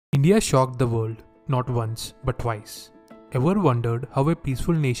India shocked the world, not once, but twice. Ever wondered how a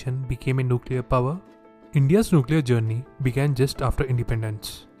peaceful nation became a nuclear power? India's nuclear journey began just after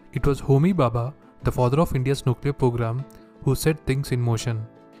independence. It was Homi Bhabha, the father of India's nuclear program, who set things in motion.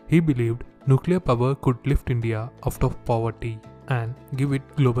 He believed nuclear power could lift India out of poverty and give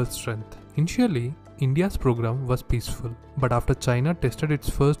it global strength. Initially, India's program was peaceful, but after China tested its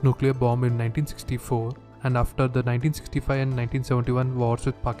first nuclear bomb in 1964, and after the 1965 and 1971 wars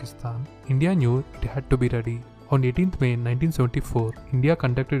with Pakistan, India knew it had to be ready. On 18th May 1974, India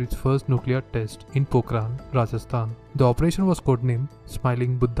conducted its first nuclear test in Pokhran, Rajasthan. The operation was codenamed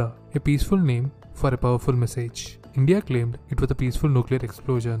Smiling Buddha, a peaceful name for a powerful message. India claimed it was a peaceful nuclear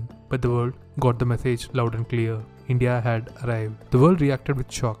explosion, but the world got the message loud and clear. India had arrived. The world reacted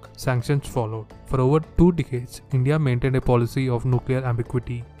with shock. Sanctions followed. For over 2 decades, India maintained a policy of nuclear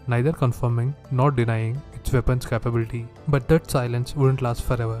ambiguity, neither confirming nor denying its weapons capability. But that silence wouldn't last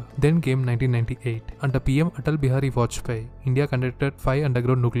forever. Then came 1998. Under PM Atal Bihari Vajpayee, India conducted 5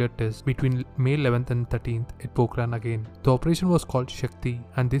 underground nuclear tests between May 11th and 13th at Pokhran again. The operation was called Shakti,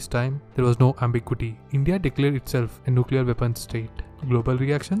 and this time there was no ambiguity. India declared itself a nuclear weapons state. Global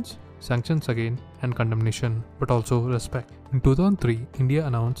reactions? Sanctions again, and condemnation, but also respect. In 2003, India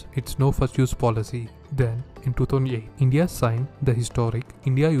announced its no first use policy. Then, in 2008, India signed the historic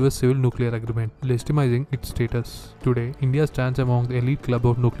India-US Civil Nuclear Agreement, legitimizing its status. Today, India stands among the elite club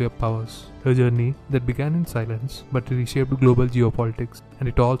of nuclear powers. A journey that began in silence but reshaped global geopolitics, and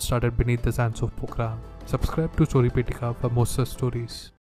it all started beneath the sands of Pokhran. Subscribe to Story Petika for more such stories.